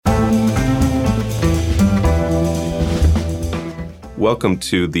Welcome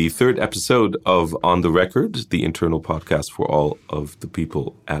to the third episode of On the Record, the internal podcast for all of the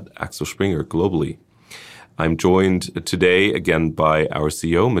people at Axel Springer globally. I'm joined today again by our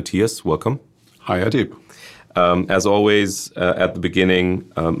CEO, Mathias. Welcome. Hi, Adib. As always, at the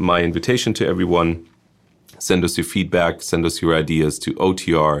beginning, my invitation to everyone, send us your feedback, send us your ideas to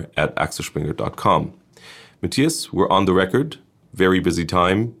otr@axelspringer.com. Mathias, we're on the record. Very busy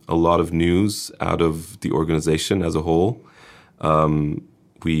time, a lot of news out of the organization as a whole.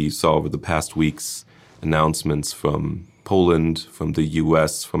 We saw over the past weeks announcements from Poland, from the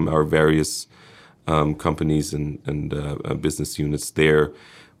US, from our various companies and business units there.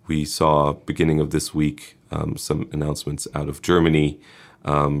 We saw, beginning of this week, some announcements out of Germany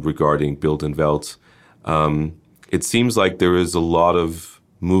regarding Bild and Welt. It seems like there is a lot of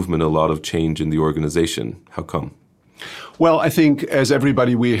movement, a lot of change in the organization. How come? Well, I think as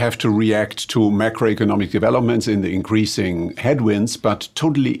everybody, we have to react to macroeconomic developments in the increasing headwinds, but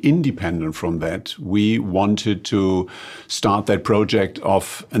totally independent from that, we wanted to start that project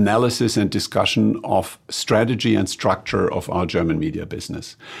of analysis and discussion of strategy and structure of our German media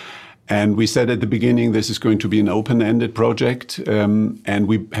business. And we said at the beginning, this is going to be an open-ended project. And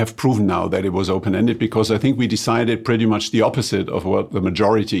we have proven now that it was open-ended because I think we decided pretty much the opposite of what the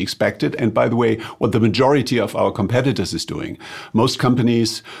majority expected. And by the way, what the majority of our competitors is doing. Most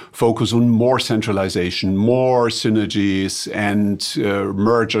companies focus on more centralization, more synergies and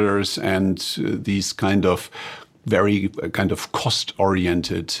mergers and these kind of very kind of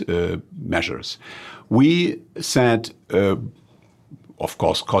cost-oriented measures. We said, of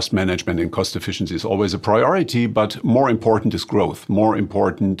course, cost management and cost efficiency is always a priority, but more important is growth. More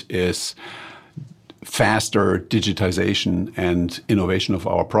important is faster digitization and innovation of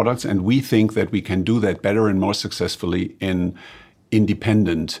our products. And we think that we can do that better and more successfully in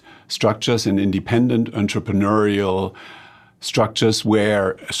independent structures and independent entrepreneurial structures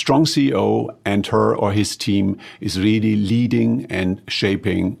where a strong CEO and her or his team is really leading and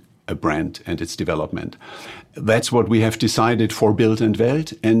shaping a brand and its development. That's what we have decided for Bild and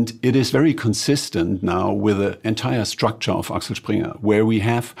Welt, and it is very consistent now with the entire structure of Axel Springer, where we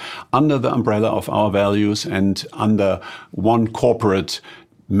have, under the umbrella of our values and under one corporate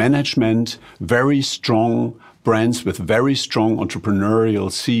management, very strong brands with very strong entrepreneurial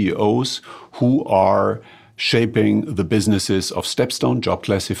CEOs who are shaping the businesses of Stepstone, Job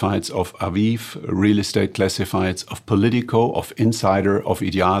Classifieds, of Aviv, Real Estate Classifieds, of Politico, of Insider, of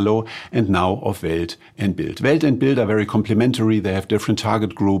Idealo, and now of Welt and Bild. Welt and Bild are very complementary. They have different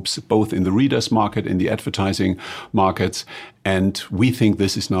target groups, both in the readers market, in the advertising markets. And we think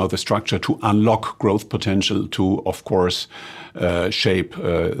this is now the structure to unlock growth potential to, of course, shape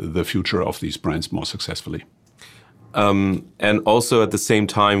the future of these brands more successfully. And also at the same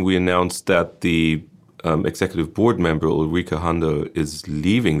time, we announced that the executive board member Ulrike Handel is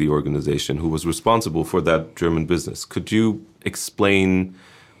leaving the organization, who was responsible for that German business. Could you explain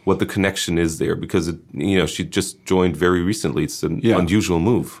what the connection is there? Because she just joined very recently. It's an unusual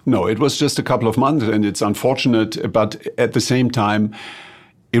move. No, it was just a couple of months, and it's unfortunate. But at the same time,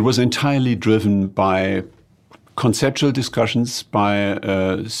 it was entirely driven by conceptual discussions, by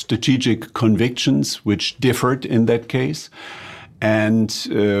strategic convictions, which differed in that case. And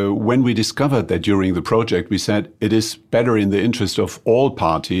when we discovered that during the project, we said it is better in the interest of all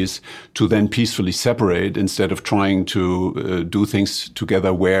parties to then peacefully separate instead of trying to do things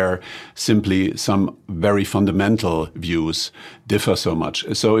together where simply some very fundamental views differ so much.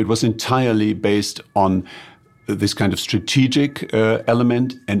 So it was entirely based on this kind of strategic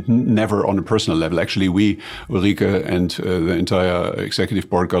element and never on a personal level. Actually, we, Ulrike and the entire executive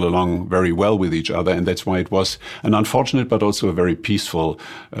board, got along very well with each other. And that's why it was an unfortunate but also a very peaceful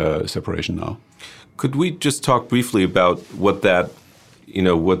separation now. Could we just talk briefly about what the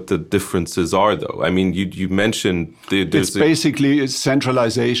differences are, though? I mean, you mentioned it's basically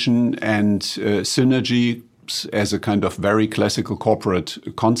centralization and synergy as a kind of very classical corporate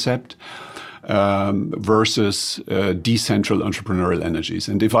concept. Versus decentral entrepreneurial energies.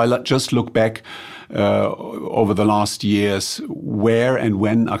 And if I just look back over the last years, where and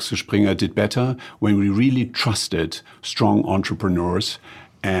when Axel Springer did better, when we really trusted strong entrepreneurs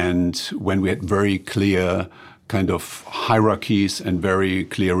and when we had very clear kind of hierarchies and very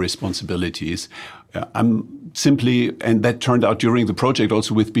clear responsibilities. And that turned out during the project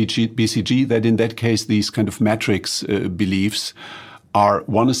also with BCG, that in that case, these kind of matrix beliefs are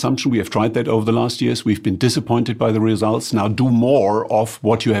one assumption. We have tried that over the last years. We've been disappointed by the results. Now do more of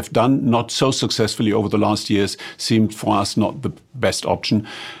what you have done, not so successfully over the last years, seemed for us not the best option.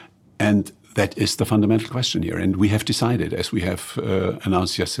 And that is the fundamental question here. And we have decided, as we have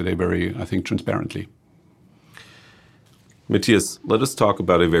announced yesterday, very, I think, transparently. Matthias, let us talk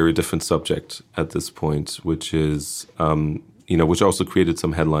about a very different subject at this point, which is, which also created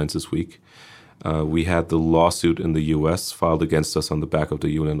some headlines this week. We had the lawsuit in the U.S. filed against us on the back of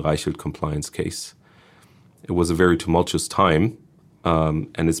the Reichelt compliance case. It was a very tumultuous time,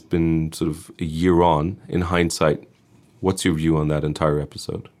 and it's been sort of a year on. In hindsight, what's your view on that entire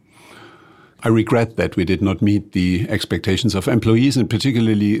episode? I regret that we did not meet the expectations of employees, and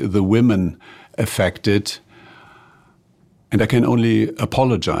particularly the women affected. And I can only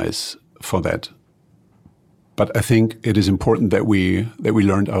apologize for that. But I think it is important that we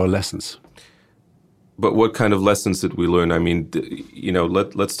learned our lessons. But what kind of lessons did we learn? I mean,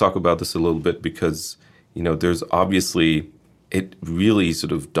 let's talk about this a little bit because, there's obviously, it really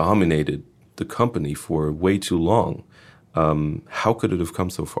sort of dominated the company for way too long. How could it have come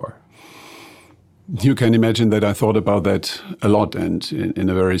so far? You can imagine that I thought about that a lot and in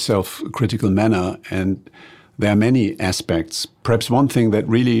a very self-critical manner. And there are many aspects. Perhaps one thing that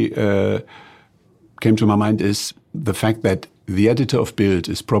really came to my mind is the fact that the editor of Bild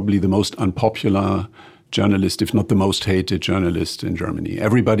is probably the most unpopular journalist, if not the most hated journalist in Germany.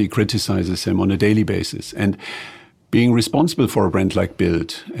 Everybody criticizes him on a daily basis. And being responsible for a brand like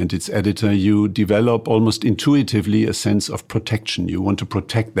Bild and its editor, you develop almost intuitively a sense of protection. You want to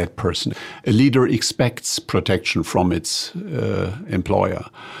protect that person. A leader expects protection from its employer.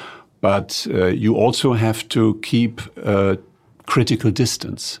 But you also have to keep a critical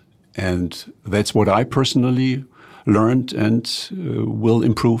distance. And that's what I personally learned and will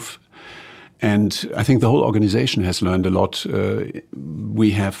improve. And I think the whole organization has learned a lot.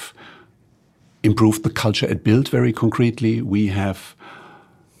 We have improved the culture at Bild very concretely. We have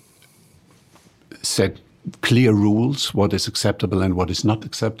set clear rules, what is acceptable and what is not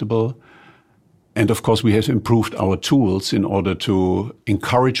acceptable. And of course, we have improved our tools in order to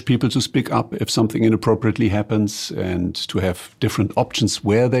encourage people to speak up if something inappropriately happens and to have different options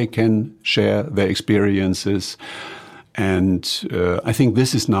where they can share their experiences. And I think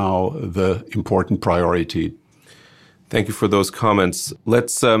this is now the important priority. Thank you for those comments.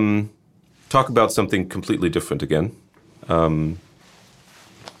 Let's talk about something completely different again.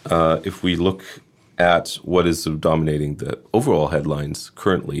 If we look at what is sort of dominating the overall headlines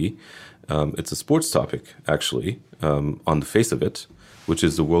currently, it's a sports topic, actually, on the face of it, which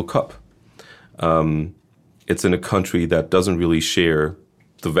is the World Cup. It's in a country that doesn't really share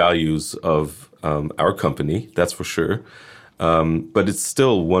the values of our company, that's for sure. But it's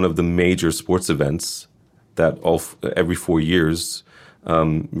still one of the major sports events that every 4 years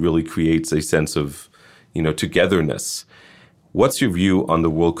really creates a sense of, togetherness. What's your view on the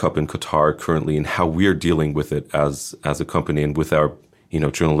World Cup in Qatar currently and how we're dealing with it as a company and with our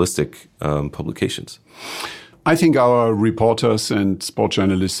journalistic publications? I think our reporters and sport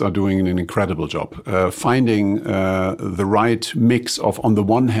journalists are doing an incredible job, finding the right mix of, on the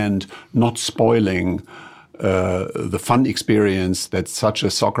one hand, not spoiling the fun experience that such a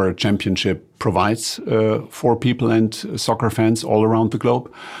soccer championship provides for people and soccer fans all around the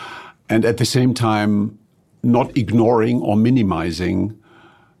globe, and at the same time, not ignoring or minimizing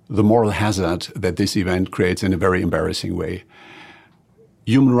the moral hazard that this event creates in a very embarrassing way.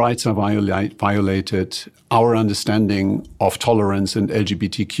 Human rights are violated. Our understanding of tolerance and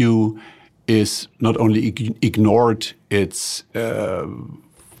LGBTQ is not only ignored, it's a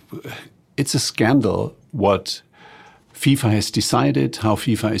scandal what FIFA has decided, how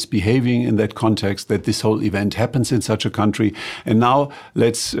FIFA is behaving in that context, that this whole event happens in such a country. And now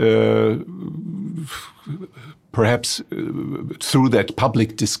let's perhaps through that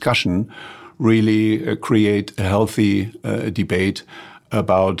public discussion really create a healthy debate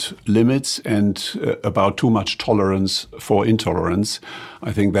about limits and about too much tolerance for intolerance.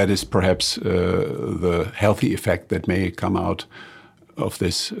 I think that is perhaps the healthy effect that may come out of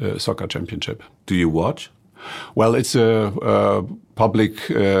this soccer championship. Do you watch? Well, it's a public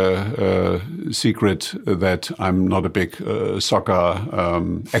secret that I'm not a big soccer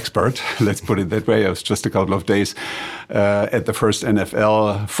expert. Let's put it that way. I was just a couple of days at the first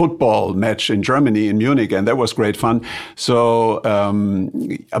NFL football match in Germany, in Munich, and that was great fun. So,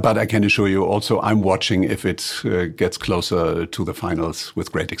 but I can assure you also I'm watching if it gets closer to the finals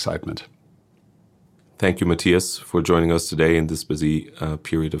with great excitement. Thank you, Mathias, for joining us today in this busy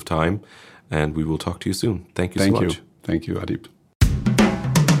period of time. And we will talk to you soon. Thank you so much. Thank you, Adib.